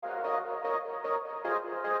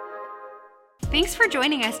Thanks for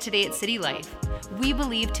joining us today at City Life. We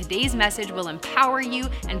believe today's message will empower you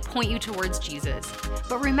and point you towards Jesus.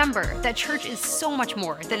 But remember that church is so much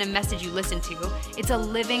more than a message you listen to. It's a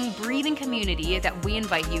living, breathing community that we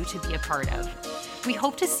invite you to be a part of. We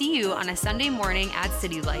hope to see you on a Sunday morning at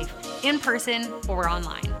City Life, in person or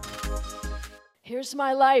online. Here's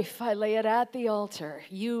my life. I lay it at the altar.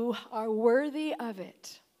 You are worthy of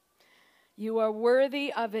it. You are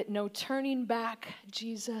worthy of it. No turning back,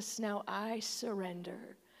 Jesus. Now I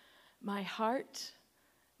surrender my heart,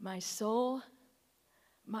 my soul,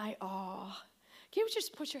 my all. Can you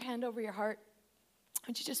just put your hand over your heart?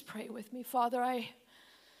 Would you just pray with me? Father,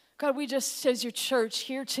 God, we just, as your church,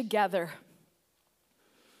 here together.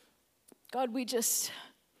 God,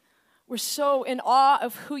 we're so in awe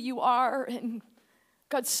of who you are, and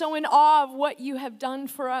God, so in awe of what you have done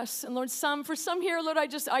for us. And Lord, for some here, Lord,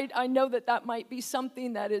 I know that might be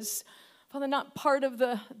something that is, Father, not part of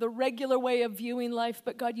the regular way of viewing life,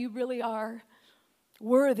 but God, you really are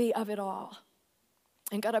worthy of it all.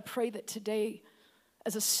 And God, I pray that today,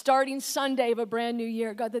 as a starting Sunday of a brand new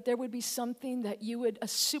year, God, that there would be something a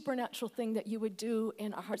supernatural thing that you would do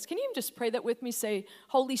in our hearts. Can you just pray that with me? Say,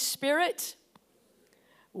 Holy Spirit,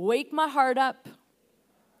 wake my heart up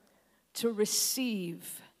to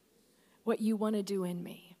receive what you want to do in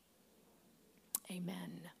me.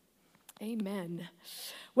 Amen. Amen.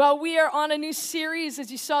 Well, we are on a new series,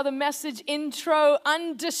 as you saw the message intro,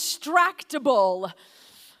 Undistractable.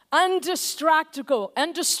 Undistractable.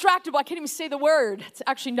 I can't even say the word. It's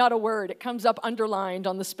actually not a word. It comes up underlined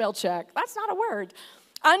on the spell check. That's not a word.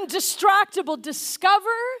 Undistractable. Discover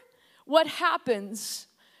what happens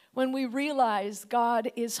when we realize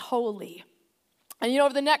God is holy. And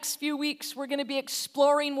over the next few weeks, we're going to be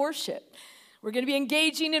exploring worship. We're going to be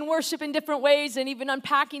engaging in worship in different ways and even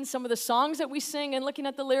unpacking some of the songs that we sing and looking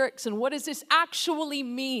at the lyrics and what does this actually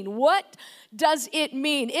mean? What does it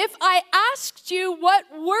mean? If I asked you what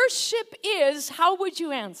worship is, how would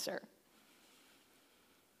you answer?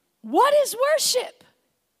 What is worship?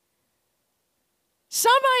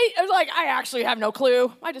 Somebody is like, I actually have no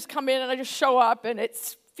clue. I just come in and I just show up and it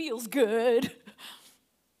feels good.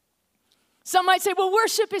 Some might say, well,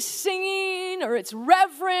 worship is singing or it's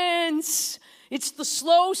reverence. It's the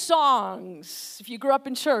slow songs. If you grew up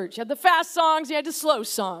in church, you had the fast songs, you had the slow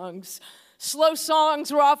songs. Slow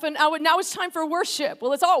songs were often, now it's time for worship.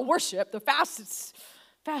 Well, it's all worship. The fast,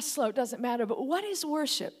 slow, it doesn't matter. But what is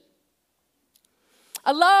worship?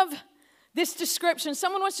 I love this description.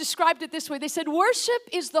 Someone once described it this way. They said, worship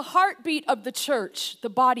is the heartbeat of the church, the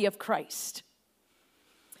body of Christ.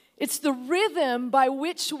 It's the rhythm by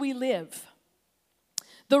which we live.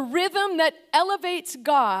 The rhythm that elevates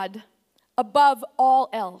God above all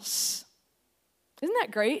else. Isn't that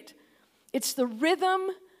great? It's the rhythm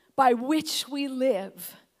by which we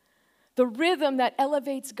live. The rhythm that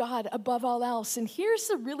elevates God above all else. And here's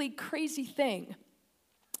the really crazy thing.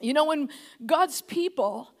 When God's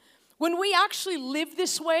people, when we actually live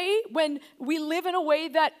this way, when we live in a way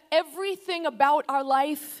that everything about our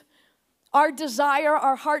life, our desire,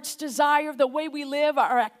 our heart's desire, the way we live,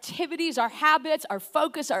 our activities, our habits, our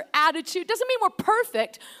focus, our attitude. Doesn't mean we're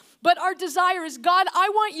perfect, but our desire is, God, I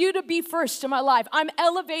want you to be first in my life. I'm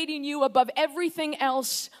elevating you above everything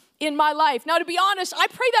else in my life. Now, to be honest, I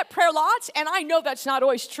pray that prayer lots, and I know that's not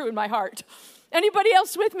always true in my heart. Anybody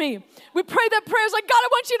else with me? We pray that prayer. It's like, God, I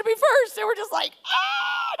want you to be first. And we're just like,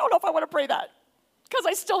 I don't know if I want to pray that because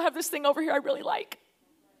I still have this thing over here I really like.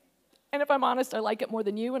 And if I'm honest, I like it more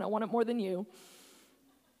than you, and I want it more than you.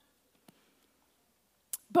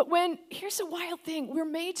 But here's a wild thing. We're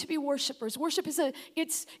made to be worshipers. Worship is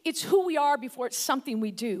it's who we are before it's something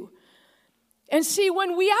we do. And see,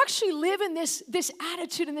 when we actually live in this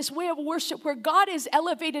attitude and this way of worship where God is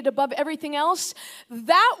elevated above everything else,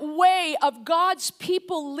 that way of God's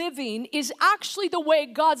people living is actually the way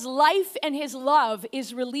God's life and his love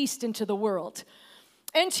is released into the world.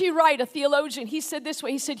 N.T. Wright, a theologian, he said this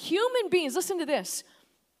way. He said, human beings, listen to this.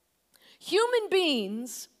 Human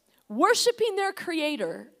beings worshiping their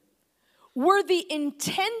Creator were the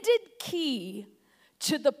intended key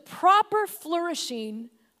to the proper flourishing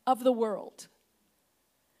of the world.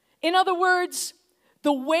 In other words,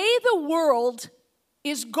 the way the world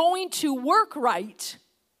is going to work right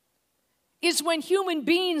is when human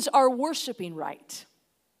beings are worshiping right.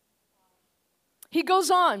 He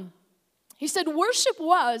goes on. He said, worship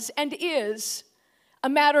was and is a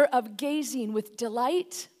matter of gazing with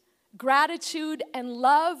delight, gratitude, and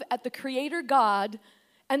love at the Creator God,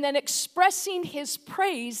 and then expressing his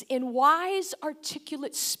praise in wise,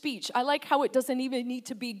 articulate speech. I like how it doesn't even need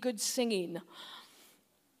to be good singing.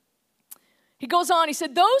 He goes on, he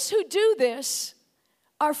said, those who do this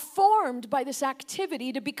are formed by this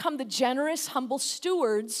activity to become the generous, humble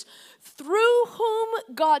stewards through whom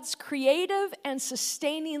God's creative and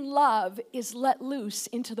sustaining love is let loose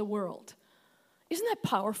into the world. Isn't that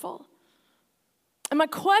powerful? And my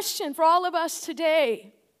question for all of us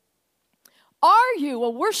today, are you a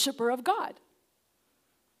worshiper of God?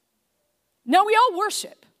 Now, we all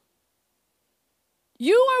worship.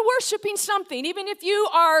 You are worshiping something, even if you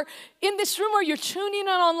are in this room or you're tuning in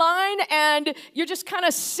online and you're just kind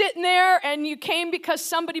of sitting there and you came because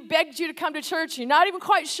somebody begged you to come to church. You're not even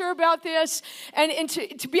quite sure about this. And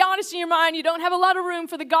to be honest in your mind, you don't have a lot of room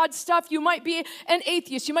for the God stuff. You might be an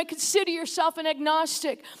atheist. You might consider yourself an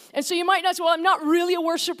agnostic. And so you might not say, well, I'm not really a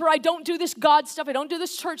worshiper. I don't do this God stuff. I don't do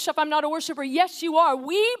this church stuff. I'm not a worshiper. Yes, you are.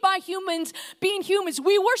 We, being humans,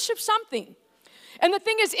 we worship something. And the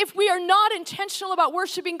thing is, if we are not intentional about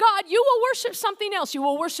worshiping God, you will worship something else. You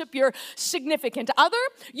will worship your significant other.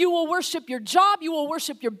 You will worship your job. You will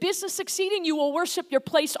worship your business succeeding. You will worship your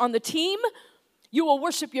place on the team. You will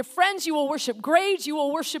worship your friends. You will worship grades. You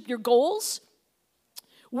will worship your goals.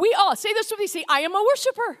 We all, say this with me, say, I am a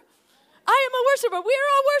worshiper. I am a worshiper. We are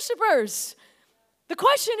all worshipers. The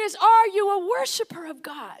question is, are you a worshiper of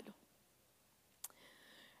God?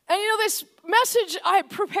 And this message I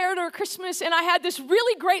prepared over Christmas, and I had this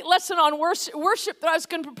really great lesson on worship that I was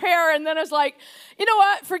going to prepare, and then I was like, you know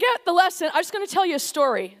what, forget the lesson. I'm just going to tell you a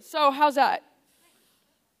story. So how's that?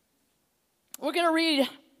 We're going to read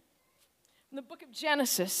in the book of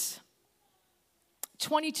Genesis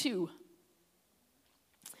 22.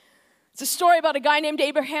 It's a story about a guy named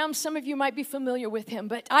Abraham. Some of you might be familiar with him,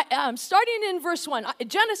 but I'm starting in verse 1.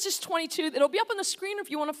 Genesis 22. It'll be up on the screen, or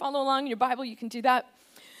if you want to follow along in your Bible, you can do that.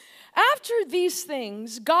 After these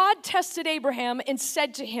things, God tested Abraham and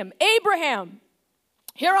said to him, Abraham,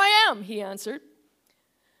 here I am, he answered.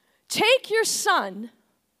 Take your son,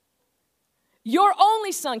 your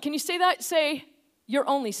only son. Can you say that? Say, your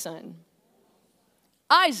only son.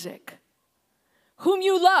 Isaac, whom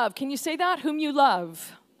you love. Can you say that? Whom you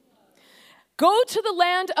love. Go to the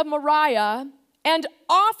land of Moriah and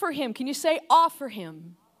offer him. Can you say offer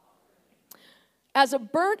him? As a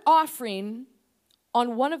burnt offering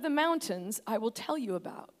on one of the mountains I will tell you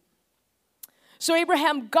about. So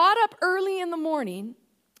Abraham got up early in the morning,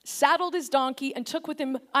 saddled his donkey, and took with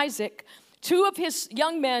him Isaac, two of his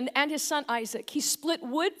young men, and his son Isaac. He split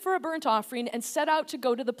wood for a burnt offering and set out to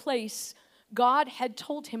go to the place God had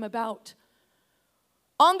told him about.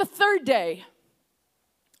 On the third day,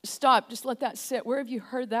 stop, just let that sit. Where have you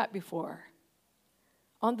heard that before?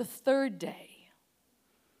 On the third day,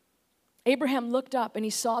 Abraham looked up and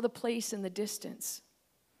he saw the place in the distance.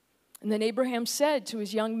 And then Abraham said to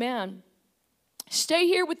his young man, stay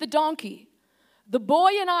here with the donkey. The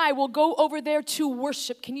boy and I will go over there to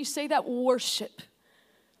worship. Can you say that? Worship.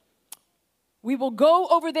 We will go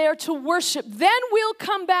over there to worship. Then we'll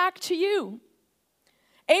come back to you.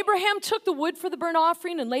 Abraham took the wood for the burnt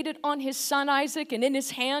offering and laid it on his son Isaac. And in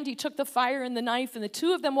his hand he took the fire and the knife. And the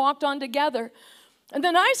two of them walked on together. And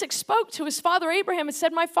then Isaac spoke to his father Abraham and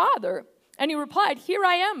said, my father. And he replied, here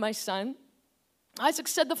I am, my son. Isaac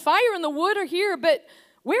said, the fire and the wood are here, but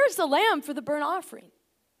where is the lamb for the burnt offering?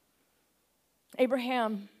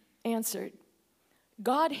 Abraham answered,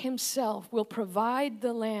 God himself will provide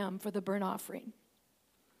the lamb for the burnt offering.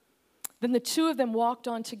 Then the two of them walked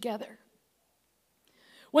on together.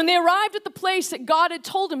 When they arrived at the place that God had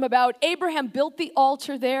told him about, Abraham built the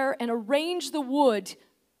altar there and arranged the wood.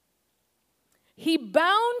 He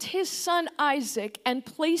bound his son Isaac and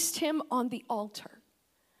placed him on the altar,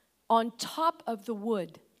 on top of the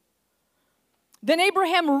wood. Then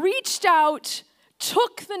Abraham reached out,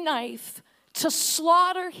 took the knife to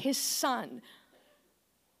slaughter his son.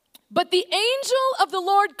 But the angel of the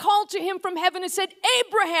Lord called to him from heaven and said,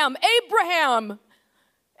 Abraham, Abraham.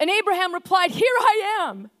 And Abraham replied, here I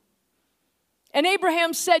am. And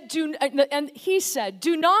Abraham said, he said,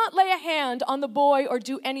 do not lay a hand on the boy or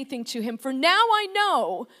do anything to him. For now I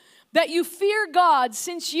know that you fear God,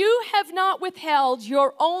 since you have not withheld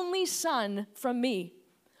your only son from me.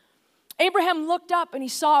 Abraham looked up and he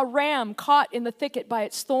saw a ram caught in the thicket by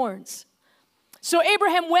its thorns. So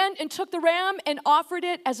Abraham went and took the ram and offered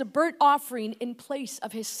it as a burnt offering in place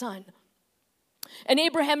of his son. And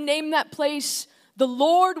Abraham named that place, the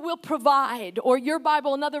Lord will provide, or your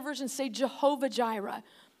Bible, another version say Jehovah Jireh.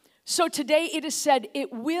 So today it is said,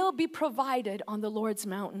 it will be provided on the Lord's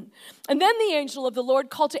mountain. And then the angel of the Lord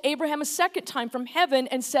called to Abraham a second time from heaven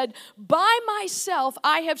and said, by myself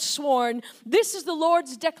I have sworn, this is the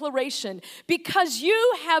Lord's declaration, because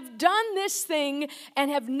you have done this thing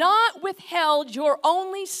and have not withheld your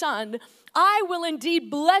only son, I will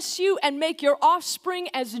indeed bless you and make your offspring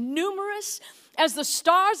as numerous as the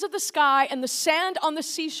stars of the sky and the sand on the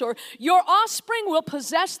seashore. Your offspring will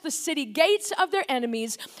possess the city gates of their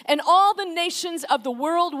enemies, and all the nations of the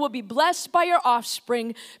world will be blessed by your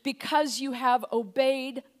offspring because you have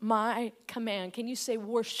obeyed my command. Can you say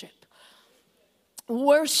worship?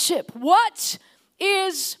 Worship. What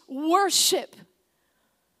is worship?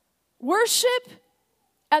 Worship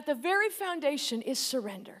at the very foundation is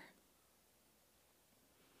surrender.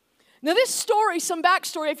 Now this story, some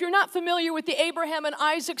backstory, if you're not familiar with the Abraham and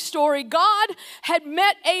Isaac story, God had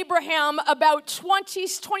met Abraham about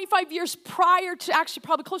 25 years prior to, actually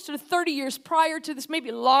probably closer to 30 years prior to this, maybe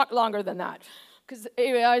a lot longer than that, because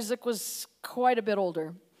Isaac was quite a bit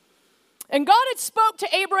older. And God had spoke to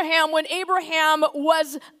Abraham when Abraham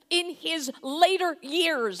was in his later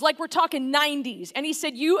years, like we're talking 90s. And he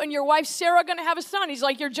said, you and your wife Sarah are going to have a son. He's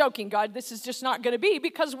like, you're joking, God. This is just not going to be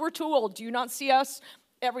because we're too old. Do you not see us?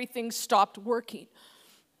 Everything stopped working.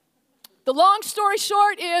 The long story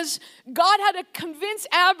short is God had to convince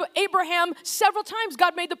Abraham several times.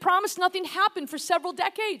 God made the promise. Nothing happened for several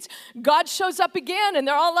decades. God shows up again and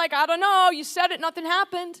they're all like, I don't know. You said it. Nothing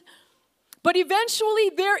happened. But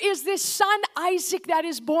eventually there is this son Isaac that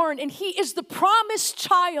is born, and he is the promised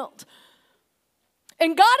child.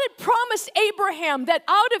 And God had promised Abraham that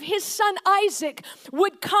out of his son Isaac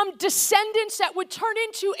would come descendants that would turn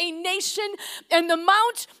into a nation, and the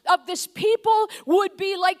amount of this people would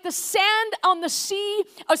be like the sand on the sea,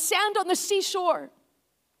 sand on the seashore,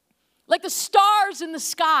 like the stars in the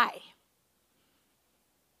sky.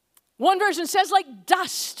 One version says like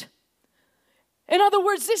dust. In other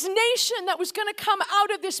words, this nation that was going to come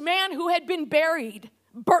out of this man who had been buried.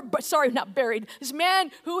 Not buried. This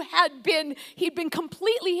man who he'd been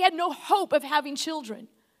completely, he had no hope of having children.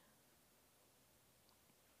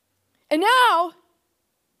 And now,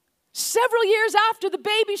 several years after the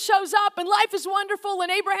baby shows up and life is wonderful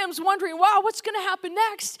and Abraham's wondering, wow, what's going to happen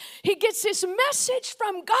next? He gets this message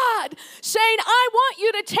from God saying, I want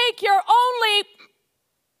you to take your only,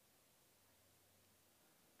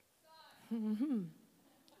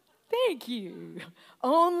 thank you,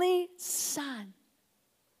 only son.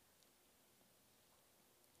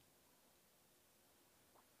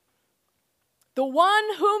 The one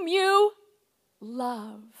whom you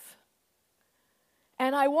love.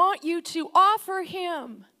 And I want you to offer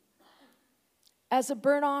him as a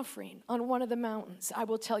burnt offering on one of the mountains. I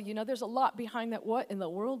will tell you, now there's a lot behind that. What in the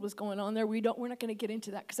world was going on there? We're not going to get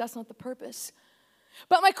into that because that's not the purpose.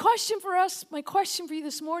 But my question for you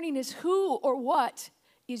this morning is, who or what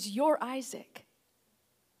is your Isaac?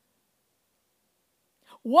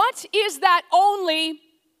 What is that only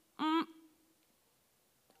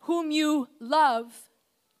whom you love?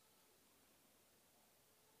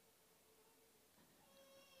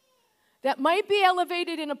 That might be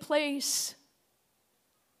elevated in a place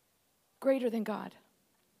greater than God.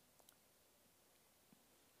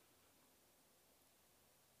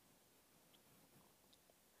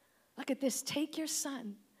 Look at this. Take your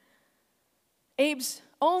son, Abe's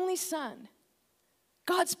only son,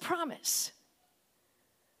 God's promise.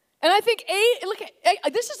 And I think,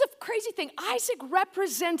 this is a crazy thing. Isaac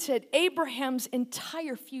represented Abraham's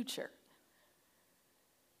entire future.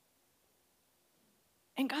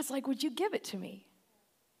 And God's like, would you give it to me?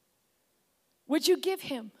 Would you give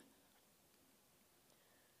him?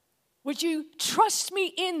 Would you trust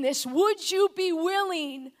me in this? Would you be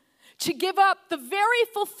willing to give up the very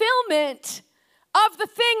fulfillment of the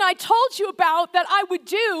thing I told you about that I would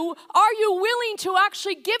do? Are you willing to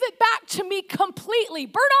actually give it back to me completely?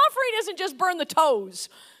 Burnt offering isn't just burn the toes.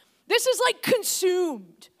 This is like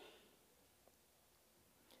consumed.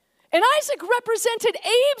 And Isaac represented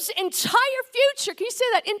Abe's entire future. Can you say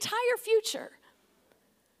that? Entire future.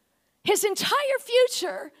 His entire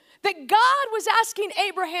future that God was asking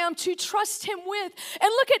Abraham to trust him with. And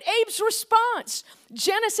look at Abe's response.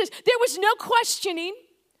 Genesis, there was no questioning.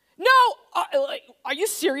 No, are you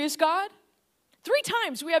serious, God? 3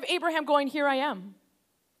 times we have Abraham going, here I am.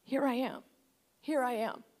 Here I am. Here I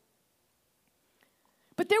am.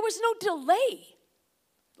 But there was no delay.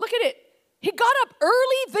 Look at it. He got up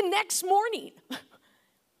early the next morning.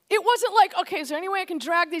 It wasn't like, okay, is there any way I can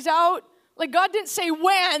drag these out? Like, God didn't say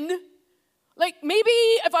when. Like, maybe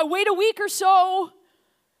if I wait a week or so,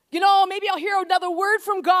 maybe I'll hear another word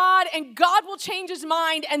from God and God will change his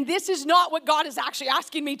mind, and this is not what God is actually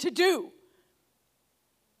asking me to do.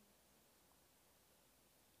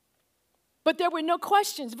 But there were no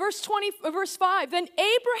questions. Verse 5, then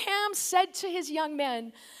Abraham said to his young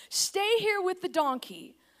men, stay here with the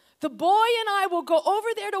donkey. The boy and I will go over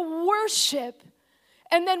there to worship,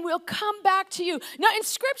 and then we'll come back to you. Now, in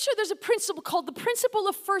Scripture, there's a principle called the principle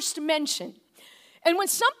of first mention. And when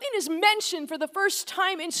something is mentioned for the first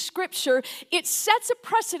time in Scripture, it sets a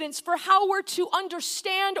precedence for how we're to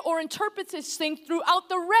understand or interpret this thing throughout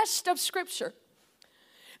the rest of Scripture.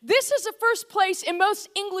 This is the first place in most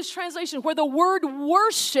English translations where the word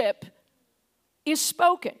worship is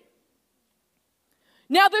spoken.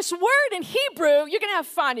 Now, this word in Hebrew, you're going to have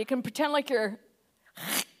fun. You can pretend like you're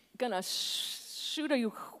going to shoot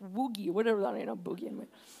a woogie, whatever that is, boogie.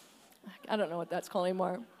 I don't know what that's called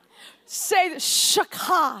anymore. Say the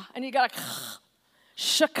shaka, and you got to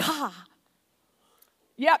shaka.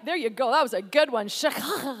 Yeah, there you go. That was a good one.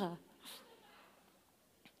 Shaka.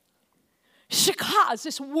 Shaka is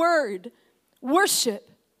this word, worship.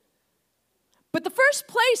 But the first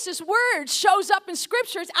place this word shows up in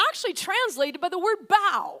Scripture is actually translated by the word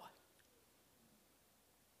bow.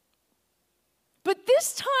 But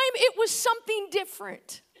this time it was something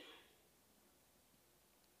different.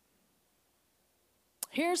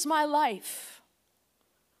 Here's my life.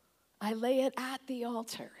 I lay it at the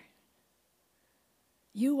altar.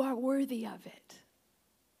 You are worthy of it.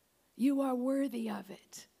 You are worthy of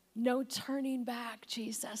it. No turning back,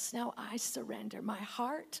 Jesus. Now I surrender my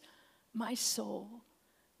heart, my soul,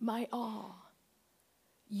 my all.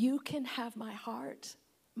 You can have my heart,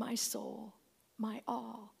 my soul, my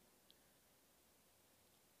all.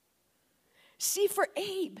 See, for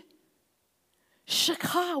Abe,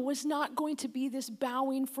 Shaka was not going to be this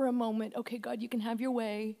bowing for a moment. Okay, God, you can have your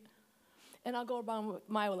way, and I'll go about with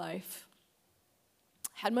my life.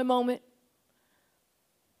 Had my moment.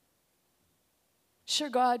 Sure,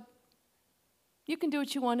 God, you can do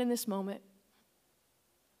what you want in this moment.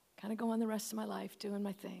 Kind of go on the rest of my life doing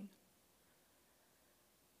my thing.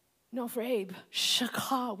 No, for Abe,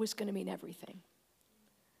 Shaka was going to mean everything.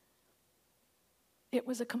 It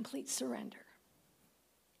was a complete surrender.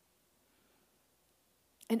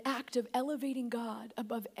 An act of elevating God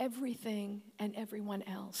above everything and everyone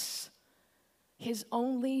else. His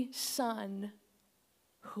only Son,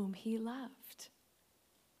 whom he loved.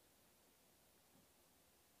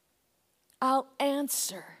 I'll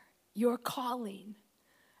answer your calling.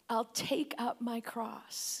 I'll take up my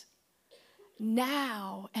cross.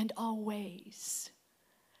 Now and always.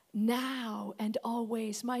 Now and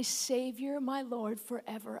always. My Savior, my Lord,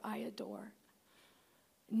 forever I adore.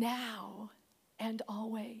 Now and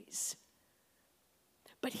always.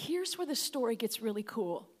 But here's where the story gets really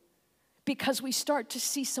cool, because we start to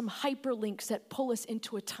see some hyperlinks that pull us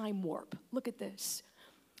into a time warp. Look at this.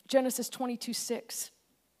 Genesis 22:6.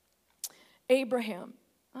 Abraham.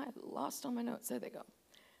 I lost all my notes. There they go.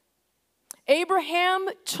 Abraham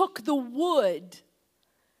took the wood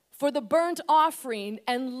for the burnt offering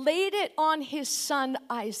and laid it on his son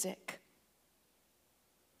Isaac.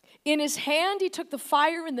 In his hand, he took the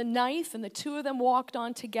fire and the knife, and the two of them walked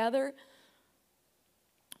on together.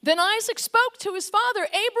 Then Isaac spoke to his father,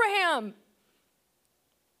 Abraham.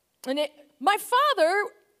 My father,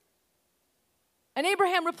 and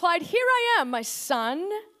Abraham replied, here I am, my son.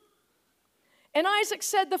 And Isaac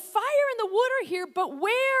said, the fire and the wood are here, but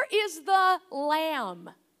where is the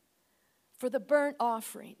lamb for the burnt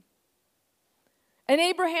offering? And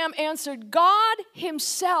Abraham answered, God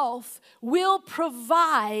himself will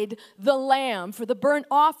provide the lamb for the burnt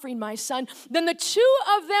offering, my son. Then the two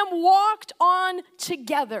of them walked on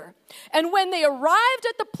together. And when they arrived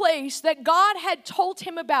at the place that God had told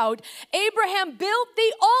him about, Abraham built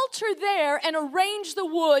the altar there and arranged the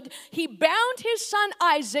wood. He bound his son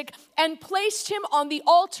Isaac and placed him on the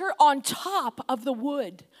altar on top of the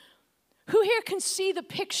wood. Who here can see the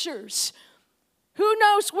pictures? Who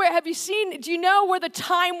knows where, do you know where the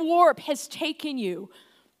time warp has taken you?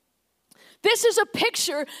 This is a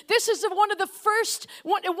picture, this is one of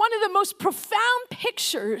the most profound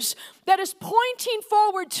pictures that is pointing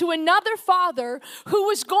forward to another father who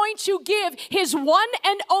was going to give his one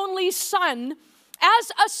and only son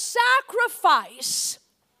as a sacrifice.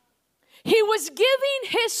 He was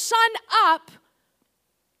giving his son up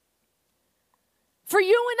for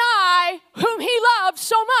you and I, whom he loved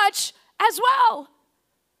so much, as well.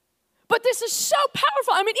 But this is so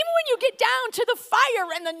powerful. Even when you get down to the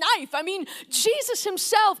fire and the knife, Jesus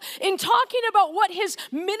himself, in talking about what his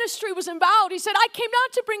ministry was about, he said, I came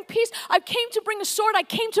not to bring peace, I came to bring a sword, I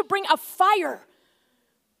came to bring a fire.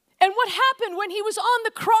 And what happened when he was on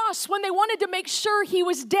the cross, when they wanted to make sure he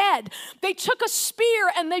was dead? They took a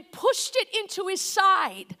spear and they pushed it into his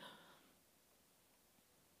side.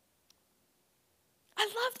 I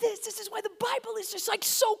love this. This is why the Bible is just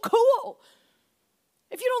so cool.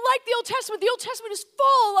 If you don't like the Old Testament is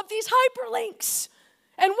full of these hyperlinks.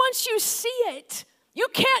 And once you see it, you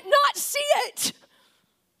can't not see it.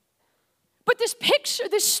 But this picture,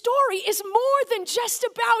 this story is more than just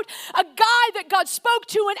about a guy that God spoke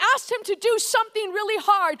to and asked him to do something really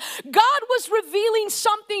hard. God was revealing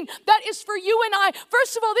something that is for you and I.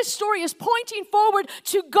 First of all, this story is pointing forward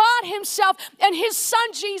to God himself and his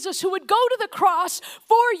son Jesus, who would go to the cross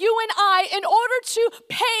for you and I in order to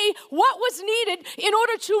pay what was needed in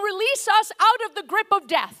order to release us out of the grip of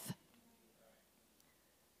death.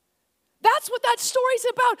 That's what that story's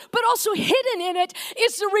about. But also hidden in it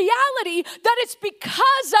is the reality that it's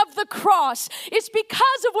because of the cross. It's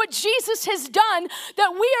because of what Jesus has done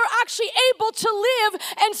that we are actually able to live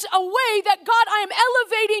in a way that, God, I am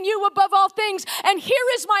elevating you above all things. And here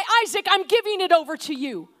is my Isaac. I'm giving it over to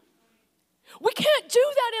you. We can't do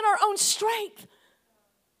that in our own strength.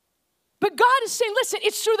 But God is saying, listen,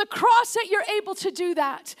 it's through the cross that you're able to do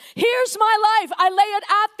that. Here's my life. I lay it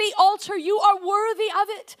at the altar. You are worthy of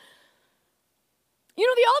it. You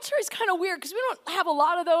know, the altar is kind of weird because we don't have a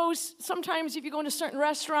lot of those. Sometimes if you go into certain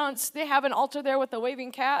restaurants, they have an altar there with a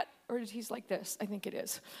waving cat. Or he's like this. I think it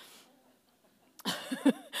is.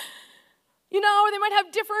 You know, or they might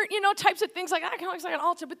have different, types of things like that. Kind of looks like an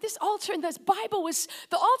altar. But this altar in this Bible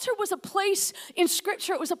the altar was a place in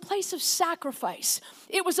Scripture. It was a place of sacrifice.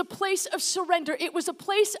 It was a place of surrender. It was a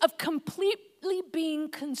place of completely being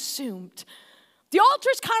consumed. The altar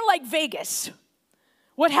is kind of like Vegas.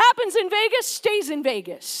 What happens in Vegas stays in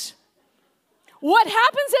Vegas. What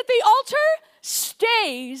happens at the altar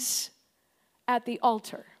stays at the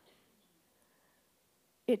altar.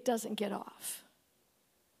 It doesn't get off.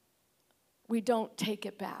 We don't take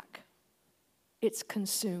it back. It's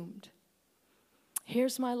consumed.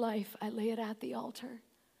 Here's my life. I lay it at the altar.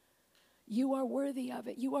 You are worthy of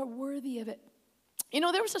it. You are worthy of it. You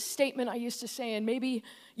know, there was a statement I used to say, and maybe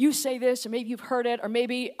you say this, or maybe you've heard it, or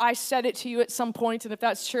maybe I said it to you at some point, and if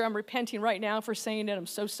that's true, I'm repenting right now for saying it. I'm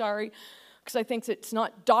so sorry, because I think it's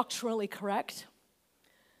not doctrinally correct.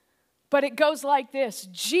 But it goes like this: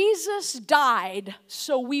 Jesus died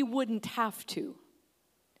so we wouldn't have to.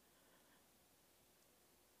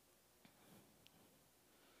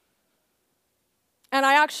 And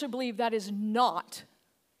I actually believe that is not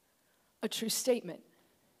a true statement.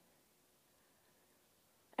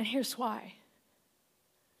 And here's why.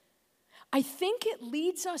 I think it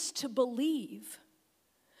leads us to believe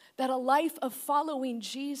that a life of following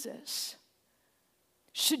Jesus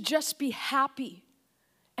should just be happy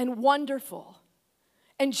and wonderful.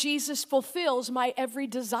 And Jesus fulfills my every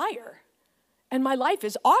desire. And my life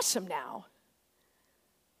is awesome now.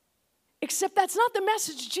 Except that's not the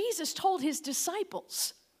message Jesus told his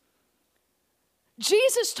disciples.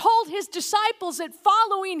 Jesus told his disciples that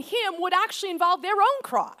following him would actually involve their own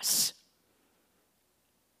cross.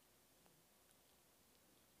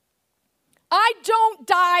 I don't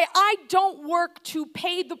die, I don't work to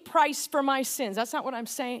pay the price for my sins. That's not what I'm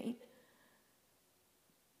saying.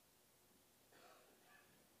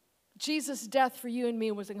 Jesus' death for you and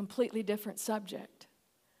me was a completely different subject.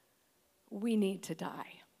 We need to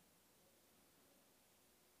die.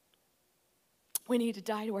 We need to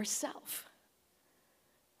die to ourselves.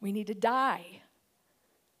 We need to die.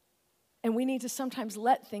 And we need to sometimes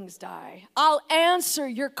let things die. I'll answer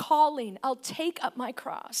your calling. I'll take up my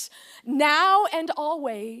cross. Now and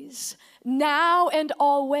always,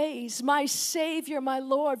 my Savior, my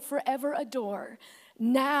Lord, forever adore.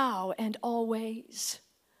 Now and always.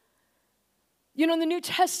 You know, in the New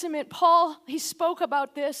Testament, Paul, he spoke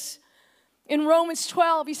about this. In Romans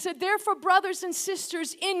 12, he said, therefore, brothers and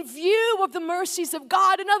sisters, in view of the mercies of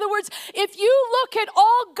God, in other words, if you look at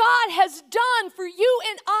all God has done for you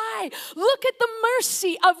and I, look at the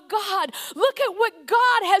mercy of God. Look at what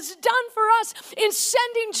God has done for us in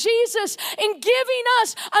sending Jesus and giving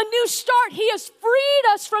us a new start. He has freed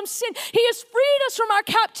us from sin. He has freed us from our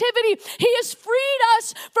captivity. He has freed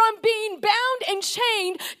us from being bound and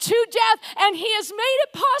chained to death. And he has made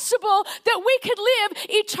it possible that we could live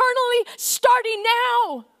eternally starting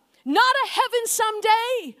now, not a heaven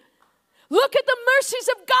someday. Look at the mercies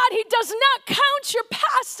of God. He does not count your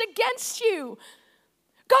past against you.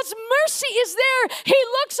 God's mercy is there. He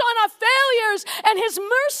looks on our failures, and his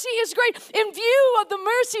mercy is great. In view of the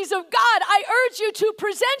mercies of God, I urge you to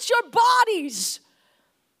present your bodies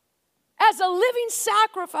as a living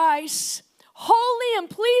sacrifice, holy and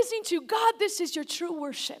pleasing to God. This is your true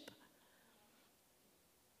worship.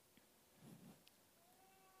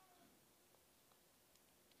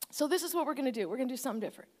 So this is what we're going to do. We're going to do something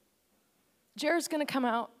different. Jared's going to come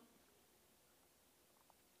out.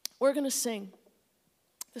 We're going to sing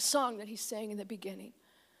the song that he sang in the beginning.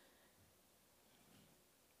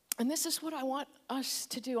 And this is what I want us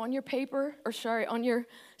to do on your paper, on your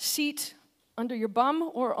seat under your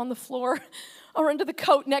bum or on the floor or under the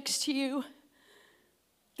coat next to you,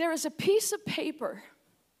 there is a piece of paper.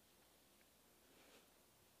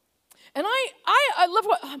 And I love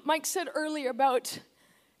what Mike said earlier about,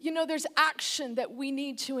 there's action that we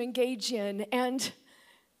need to engage in. And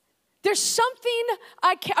there's something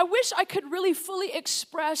I wish I could really fully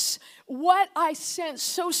express what I sense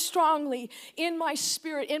so strongly in my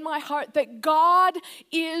spirit, in my heart, that God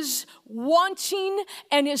is wanting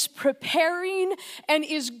and is preparing and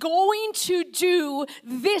is going to do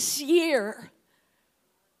this year.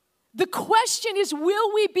 The question is,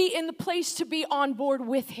 will we be in the place to be on board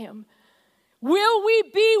with him? Will we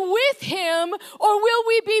be with him, or will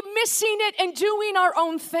we be missing it and doing our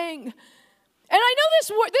own thing? And I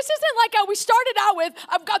know this isn't like how we started out with,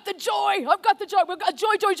 I've got the joy, we've got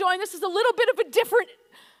joy, and this is a little bit of a different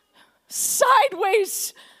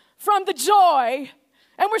sideways from the joy,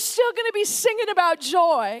 and we're still going to be singing about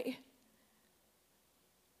joy.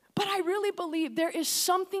 But I really believe there is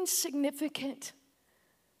something significant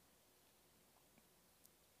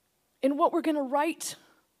in what we're going to write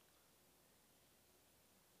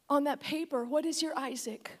on that paper. What is your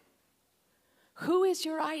Isaac? Who is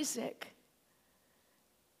your Isaac?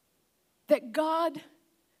 That God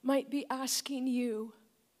might be asking you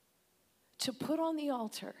to put on the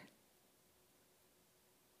altar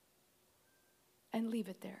and leave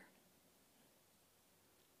it there.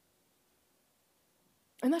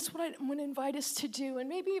 And that's what I'm going to invite us to do. And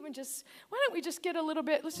maybe even just, why don't we just get a little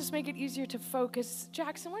bit, let's just make it easier to focus.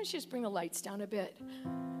 Jackson, why don't you just bring the lights down a bit?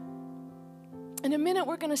 In a minute,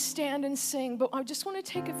 we're going to stand and sing, but I just want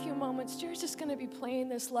to take a few moments. Jerry's just going to be playing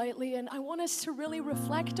this lightly, and I want us to really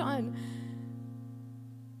reflect on,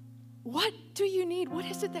 what do you need? What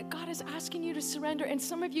is it that God is asking you to surrender? And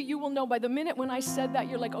some of you will know by the minute when I said that,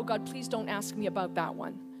 you're like, oh God, please don't ask me about that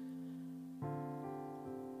one.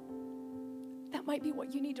 That might be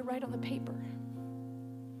what you need to write on the paper.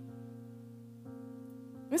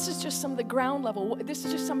 This is just some of the ground level. This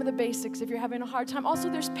is just some of the basics if you're having a hard time. Also,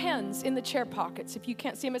 there's pens in the chair pockets. If you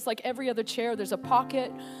can't see them, it's like every other chair. There's a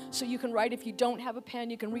pocket so you can write. If you don't have a pen,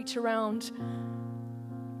 you can reach around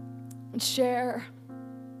and share.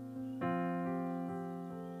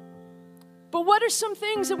 But what are some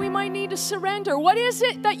things that we might need to surrender? What is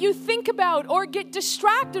it that you think about or get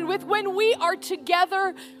distracted with when we are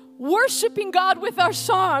together worshiping God with our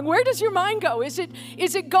song? Where does your mind go? Is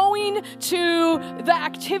it going to the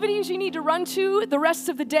activities you need to run to the rest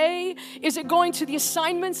of the day? Is it going to the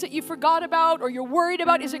assignments that you forgot about or you're worried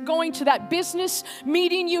about? Is it going to that business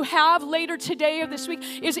meeting you have later today or this week?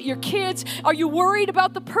 Is it your kids? Are you worried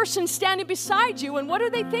about the person standing beside you? And what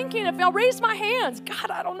are they thinking? If I'll raise my hands,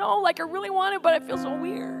 God, I don't know, like I really want it, but I feel so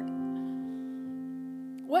weird.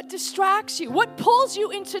 What distracts you? What pulls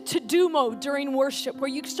you into to-do mode during worship where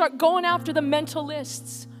you start going after the mental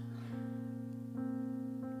lists?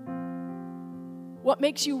 What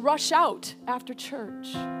makes you rush out after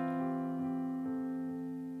church?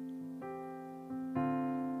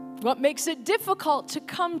 What makes it difficult to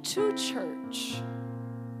come to church?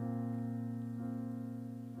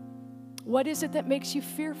 What is it that makes you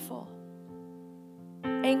fearful,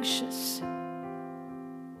 anxious,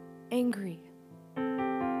 angry,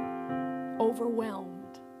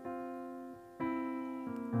 overwhelmed?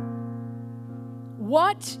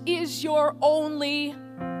 What is your only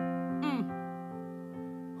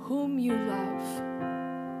whom you love?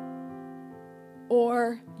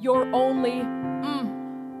 Or your only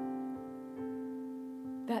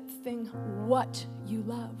that thing what you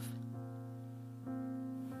love?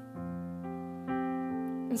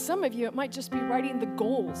 And some of you, it might just be writing the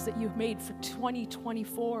goals that you've made for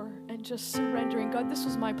 2024 and just surrendering. God, this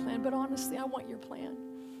was my plan, but honestly, I want your plan.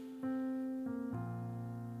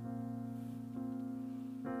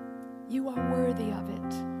 You are worthy of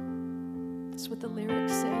it. That's what the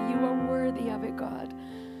lyrics say. You are worthy of it, God.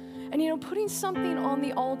 And putting something on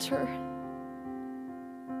the altar,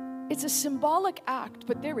 it's a symbolic act,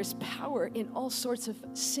 but there is power in all sorts of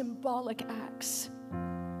symbolic acts.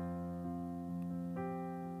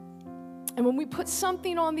 And when we put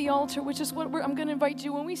something on the altar, which is what I'm going to invite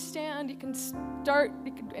you, when we stand, you can start,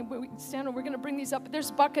 when we stand, and we're going to bring these up. But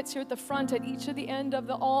there's buckets here at the front at each of the end of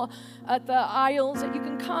at the aisles that you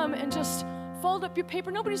can come and just fold up your paper.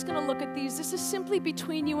 Nobody's going to look at these. This is simply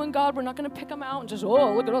between you and God. We're not going to pick them out and just,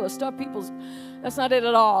 look at all the stuff that's not it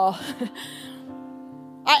at all.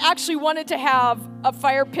 I actually wanted to have a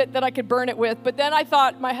fire pit that I could burn it with, but then I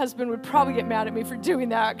thought my husband would probably get mad at me for doing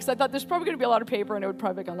that because I thought there's probably going to be a lot of paper and it would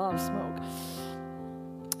probably make a lot of smoke.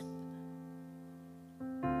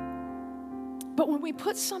 But when we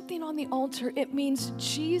put something on the altar, it means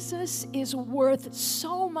Jesus is worth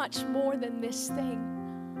so much more than this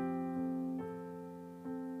thing.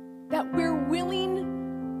 That we're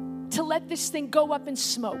willing to let this thing go up in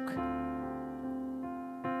smoke.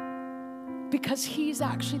 Because he's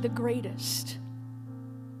actually the greatest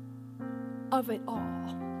of it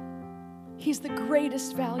all. He's the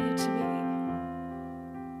greatest value to me.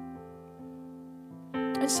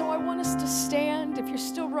 And so I want us to stand. If you're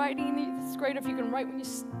still writing, it's great if you can write when you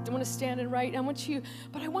want to stand and write. I want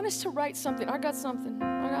us to write something. I got something.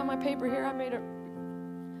 I got my paper here. I made it.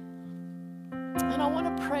 And I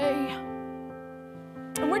want to pray.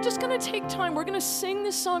 And we're just going to take time. We're going to sing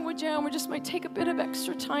this song with Jan. We just might take a bit of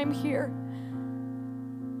extra time here.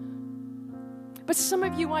 But some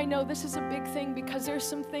of you, I know this is a big thing because there's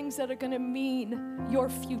some things that are going to mean your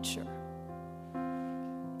future.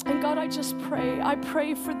 And God, I just pray. I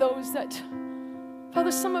pray for those that,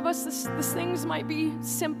 Father, some of us, these things might be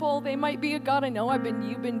simple. They might be, God, I know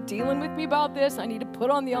you've been dealing with me about this. I need to put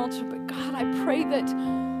on the altar. But God, I pray that,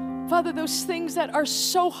 Father, those things that are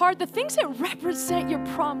so hard, the things that represent your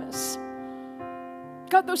promise,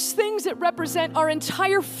 God, those things that represent our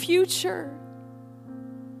entire future,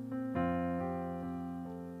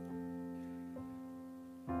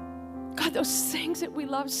 God, those things that we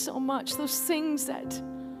love so much, those things that,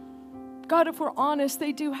 God, if we're honest,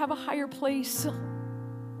 they do have a higher place.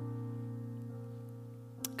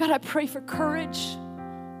 God, I pray for courage.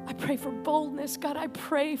 I pray for boldness. God, I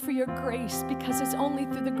pray for your grace, because it's only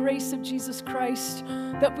through the grace of Jesus Christ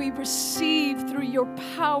that we receive through your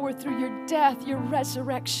power, through your death, your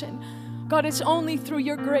resurrection. God, it's only through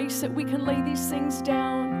your grace that we can lay these things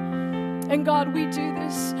down. And God, we do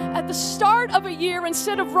this at the start of a year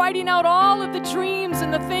instead of writing out all of the dreams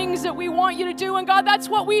and the things that we want you to do. And God, that's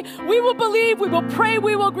what we will believe, we will pray,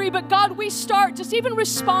 we will agree. But God, we start just even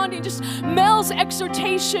responding, just Mel's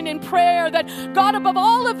exhortation in prayer that God, above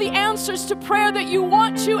all of the answers to prayer that you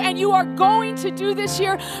want to and you are going to do this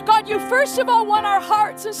year, God, you first of all want our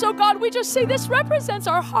hearts. And so God, we just say this represents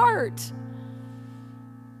our heart.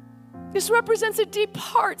 This represents the deep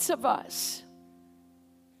parts of us.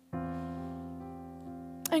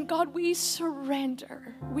 And God, we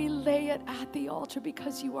surrender. We lay it at the altar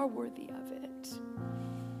because you are worthy of it.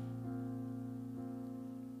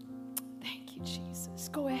 Thank you, Jesus.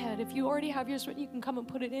 Go ahead. If you already have yours written, you can come and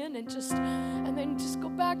put it in and then just go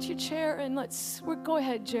back to your chair and go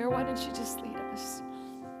ahead, Jer. Why don't you just lead us?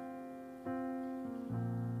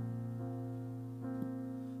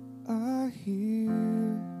 I hear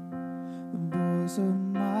the voice of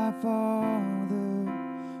my Father.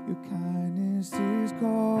 Your kindness is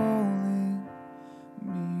calling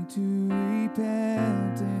me to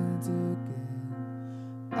repentance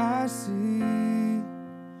again. I see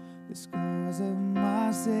the scars of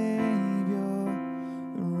my Savior,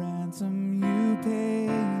 the ransom you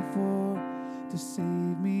paid for to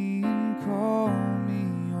save me and call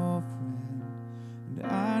me your friend. And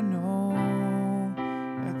I know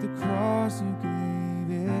at the cross you gave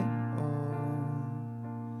it all.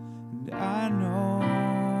 And I know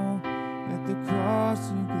at the cross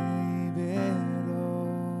you gave it all.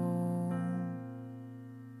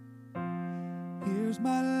 Here's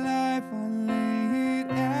my life, I lay it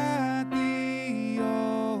at the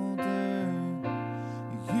altar.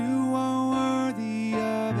 You are worthy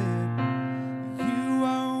of it. You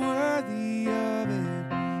are worthy of it.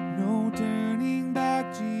 No turning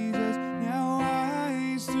back, Jesus. Now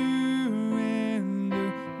I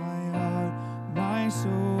surrender my heart, my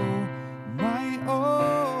soul, my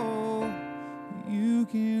all. You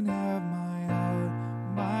can have my heart,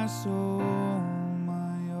 my soul,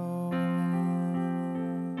 my all.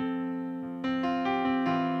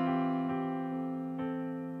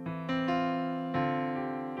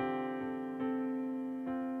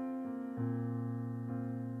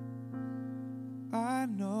 I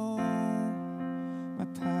know my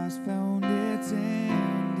past found its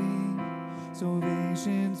ending,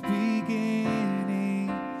 salvation's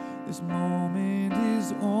beginning. This moment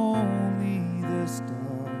is only the start.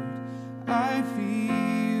 I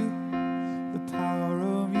feel the power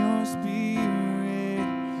of your Spirit,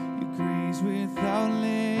 your grace without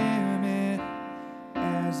limit,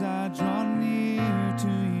 as I draw near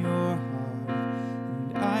to your heart.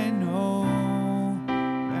 And I know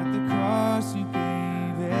at the cross you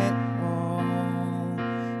gave it all.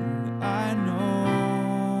 And I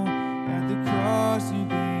know at the cross you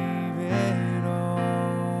gave it all.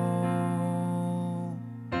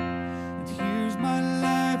 And here's my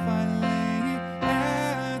life, I lay it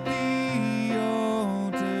at the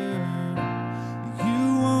altar. You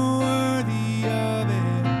are worthy of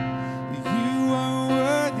it. You are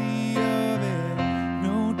worthy of it.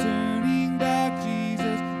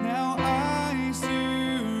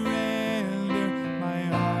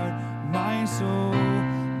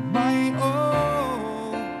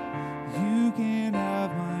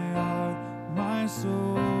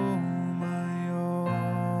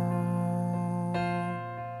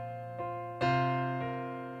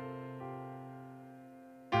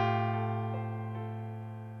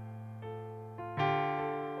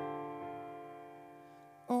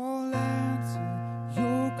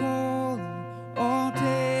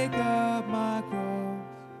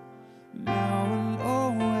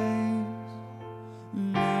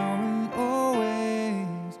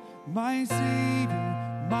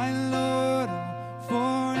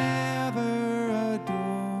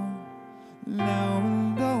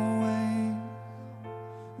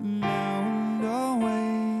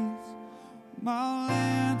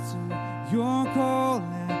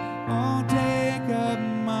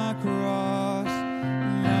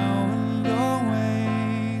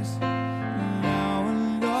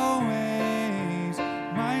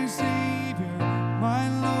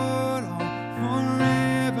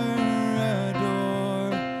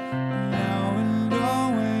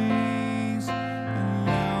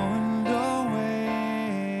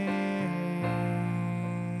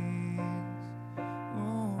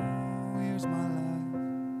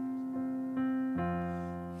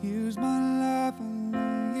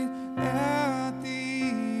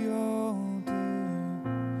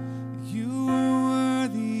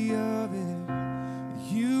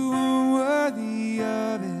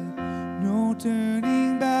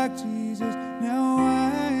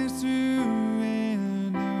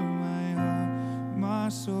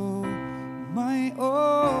 soul, my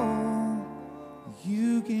all.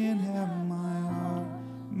 You can have my heart,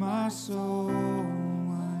 my soul,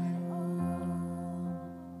 my all.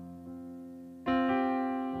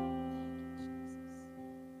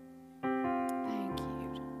 Thank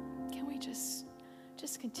you. Can we just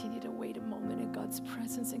continue to wait a moment in God's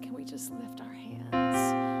presence, and can we just lift our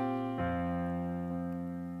hands?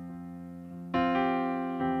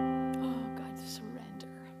 Oh, God, surrender.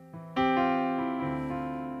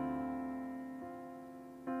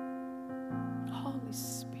 Holy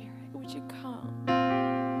Spirit, would you come?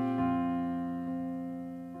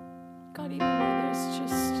 God, even where there's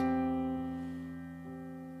just,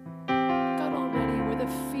 God, already where the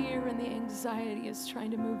fear and the anxiety is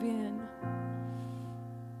trying to move in.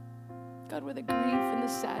 God, where the grief and the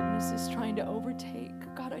sadness is trying to overtake.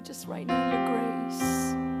 God, I just right now your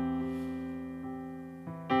grace.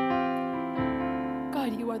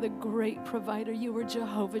 God, you are the great provider. You are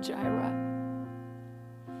Jehovah Jireh.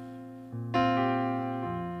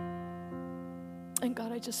 And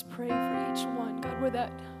God, I just pray for each one. God, where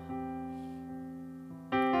that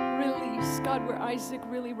release, God, where Isaac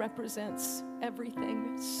really represents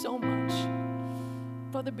everything so much.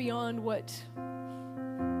 Father, beyond what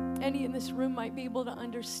any in this room might be able to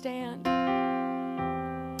understand.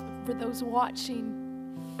 For those watching.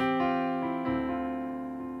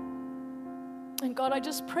 And God, I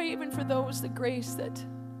just pray even for those, the grace that,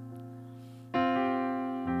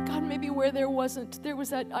 God, maybe where there was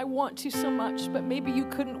that I want to so much, but maybe you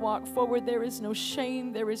couldn't walk forward. There is no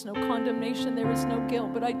shame, there is no condemnation, there is no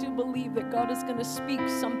guilt. But I do believe that God is going to speak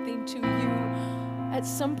something to you at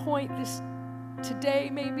some point today,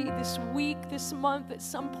 maybe this week, this month, at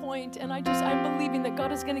some point. And I'm believing that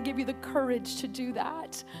God is going to give you the courage to do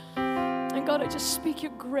that. And God, I just speak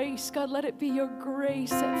your grace. God, let it be your grace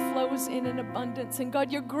that flows in abundance. And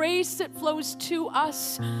God, your grace that flows to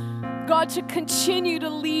us, God, to continue to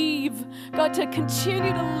leave, God, to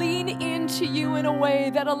continue to lean into you in a way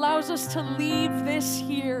that allows us to leave this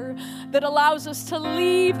here, that allows us to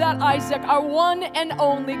leave that Isaac, our one and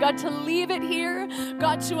only, God, to leave it here,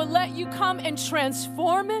 God, to let you come and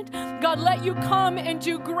transform it. God, let you come and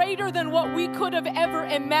do greater than what we could have ever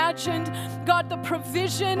imagined. God, the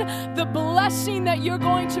provision, the blessing that you're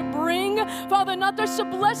going to bring, Father, not just a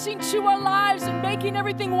blessing to our lives and making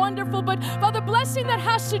everything wonderful, but Father, blessing that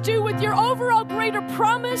has to do with your overall greater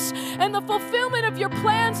promise and the fulfillment of your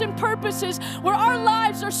plans and purposes, where our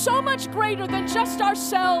lives are so much greater than just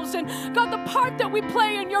ourselves. And God, the part that we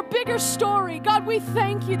play in your bigger story, God, we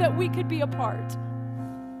thank you that we could be a part.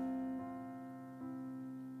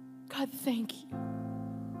 God, thank you.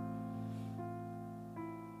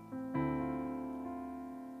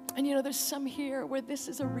 And you know, there's some here where this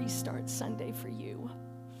is a restart Sunday for you.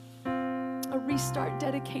 A restart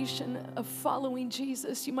dedication of following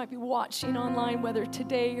Jesus. You might be watching online, whether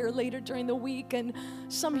today or later during the week. And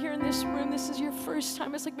some here in this room, this is your first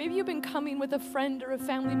time. It's like maybe you've been coming with a friend or a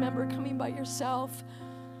family member, coming by yourself.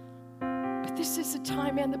 But this is a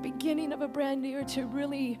time, man, the beginning of a brand new year, to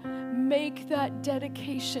really make that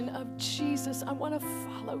dedication of Jesus. I want to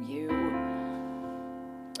follow you.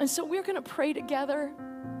 And so we're going to pray together,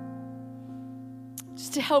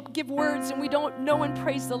 just to help give words. And no one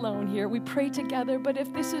prays alone here. We pray together. But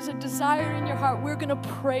if this is a desire in your heart, we're going to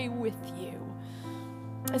pray with you.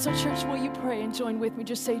 And so, church, will you pray and join with me?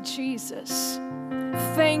 Just say, Jesus,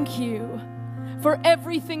 thank you for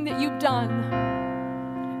everything that you've done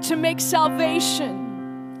to make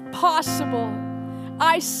salvation possible.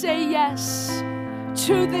 I say yes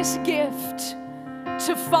to this gift,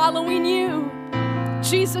 to following you.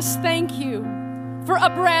 Jesus, thank you for a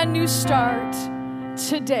brand new start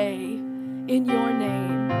today. In your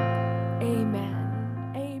name, amen.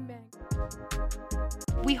 Amen.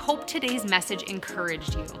 We hope today's message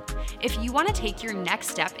encouraged you. If you want to take your next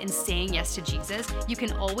step in saying yes to Jesus, you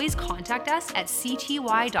can always contact us at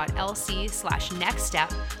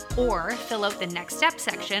cty.lc/nextstep or fill out the next step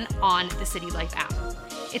section on the City Life app.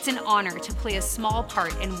 It's an honor to play a small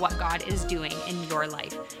part in what God is doing in your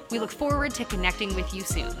life. We look forward to connecting with you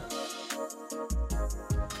soon.